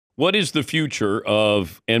What is the future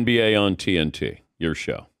of NBA on TNT, your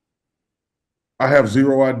show? I have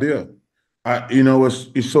zero idea.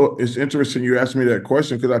 It's interesting you asked me that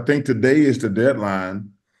question because I think today is the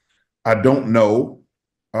deadline. I don't know.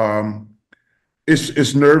 Um,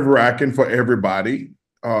 it's nerve-wracking for everybody.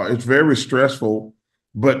 It's very stressful,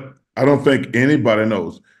 but I don't think anybody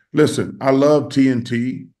knows. Listen, I love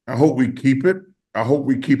TNT. I hope we keep it. I hope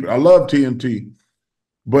we keep it. I love TNT,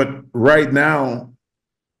 but right now,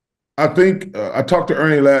 I think I talked to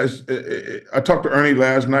Ernie last. I talked to Ernie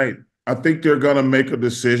last night. I think they're going to make a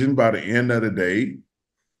decision by the end of the day,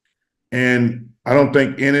 and I don't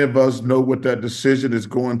think any of us know what that decision is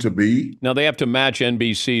going to be. Now they have to match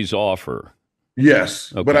NBC's offer. Yes,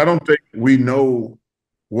 but Okay. I don't think we know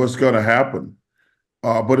what's going to happen.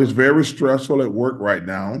 But it's very stressful at work right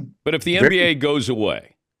now. But if the Very, NBA goes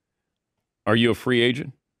away, are you a free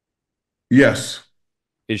agent? yes,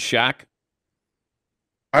 Is Shaq?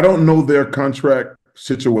 I don't know their contract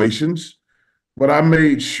situations, but I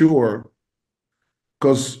made sure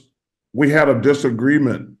because we had a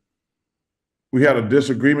disagreement. We had a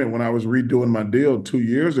disagreement when I was redoing my deal 2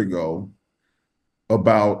 years ago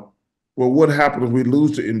about, well, what happens if we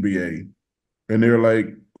lose the NBA? And they're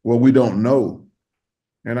like, well, we don't know.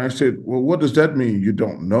 And I said, well, what does that mean? You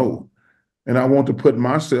don't know. And I want to put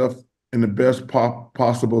myself in the best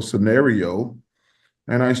possible scenario.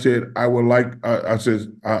 And I said, I would like, I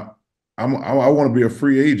said, I want to be a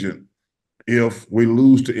free agent if we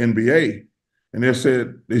lose to NBA. And they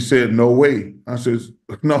said, no way. I said,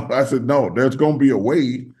 no, there's going to be a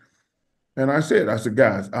way. And I said,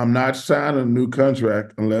 guys, I'm not signing a new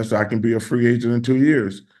contract unless I can be a free agent in 2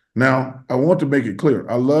 years. Now, I want to make it clear.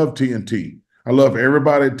 I love TNT. I love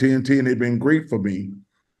everybody at TNT, and they've been great for me.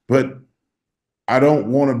 But I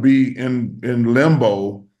don't want to be in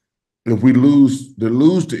limbo if we lose to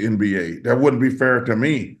NBA. That wouldn't be fair to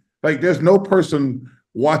me. Like, there's no person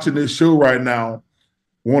watching this show right now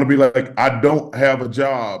want to be like, I don't have a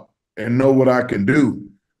job and know what I can do.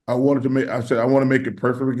 I said, I want to make it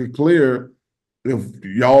perfectly clear. If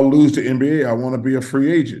y'all lose to NBA, I want to be a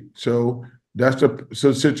free agent. So that's the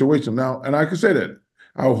situation now. And I can say that.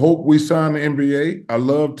 I hope we sign the NBA. I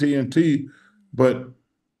love TNT, but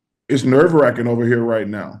it's nerve-wracking over here right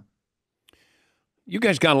now. You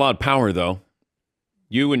guys got a lot of power, though.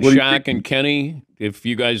 You and What do you Shaq and think? Kenny, if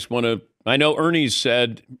you guys want to. I know Ernie's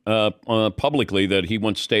said publicly that he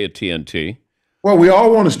wants to stay at TNT. Well, we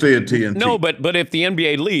all want to stay at No, TNT. but if the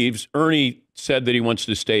NBA leaves, Ernie said that he wants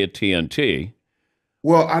to stay at TNT.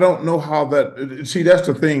 Well, I don't know how that. See, that's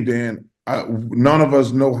the thing, Dan. None of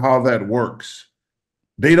us know how that works.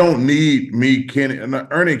 They don't need me, Kenny, and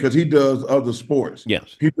Ernie, because he does other sports.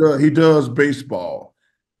 Yes. He does baseball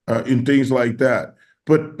and things like that.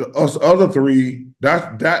 But us other three,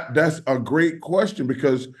 that's a great question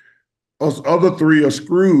because us other three are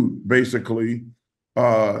screwed, basically.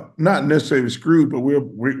 Not necessarily screwed, but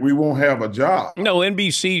we won't have a job. No,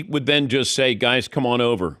 NBC would then just say, guys, come on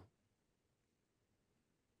over.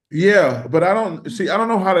 Yeah, but I don't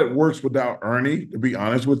know how that works without Ernie, to be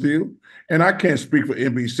honest with you. And I can't speak for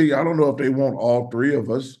NBC. I don't know if they want all three of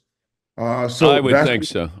us. I So would that's think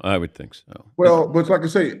so. I would think so. well, but like I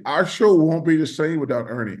say, our show won't be the same without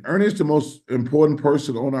Ernie. Ernie is the most important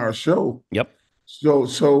person on our show. Yep.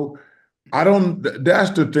 So I don't.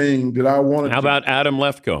 That's the thing that I wanted How to. about Adam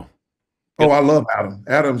Lefko? Oh, Get, I love Adam.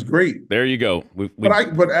 Adam's great. there you go. But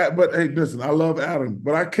hey, listen, I love Adam,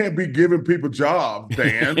 but I can't be giving people jobs,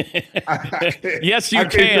 Dan. Yes, I you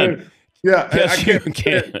can't. can. Yeah, I Yes, you can't.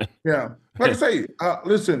 can. Yeah, like I say,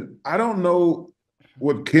 listen, I don't know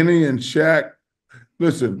what Kenny and Shaq.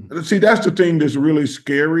 Listen, see, that's the thing that's really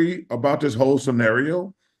scary about this whole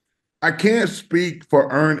scenario. I can't speak for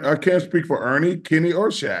Ernie. I can't speak for Ernie, Kenny, or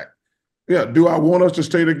Shaq. Yeah, do I want us to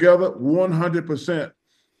stay together? 100%.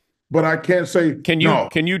 But I can't say no.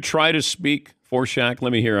 Can you try to speak for Shaq?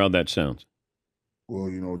 Let me hear how that sounds.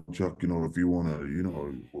 Well, Chuck, if you want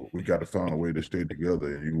to, we got to find a way to stay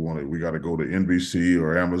together. And we got to go to NBC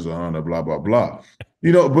or Amazon or blah, blah, blah.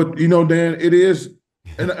 But, Dan, it is.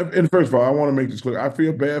 And first of all, I want to make this clear. I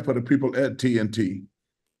feel bad for the people at TNT.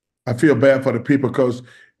 I feel bad for the people because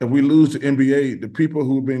if we lose the NBA, the people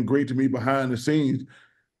who've been great to me behind the scenes,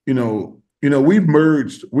 we've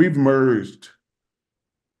merged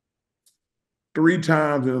 3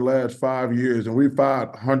 times in the last 5 years, and we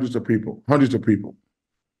fired hundreds of people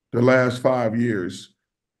the last 5 years.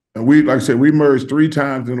 And like I said, we merged 3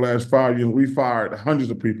 times in the last 5 years. We fired hundreds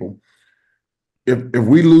of people. If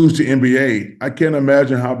we lose to NBA, I can't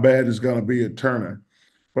imagine how bad it's going to be at Turner.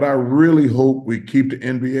 But I really hope we keep the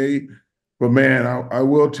NBA. But man, I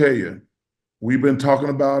will tell you, we've been talking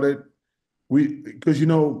about it. Because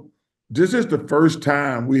this is the first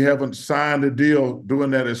time we haven't signed a deal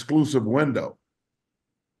during that exclusive window.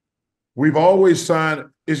 We've always signed,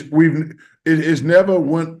 it has never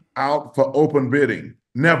went out for open bidding.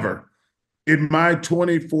 Never. In my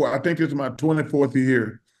 24, I think this is my 24th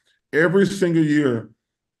year. Every single year,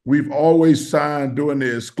 we've always signed during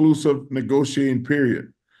the exclusive negotiating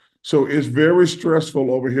period. So it's very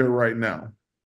stressful over here right now.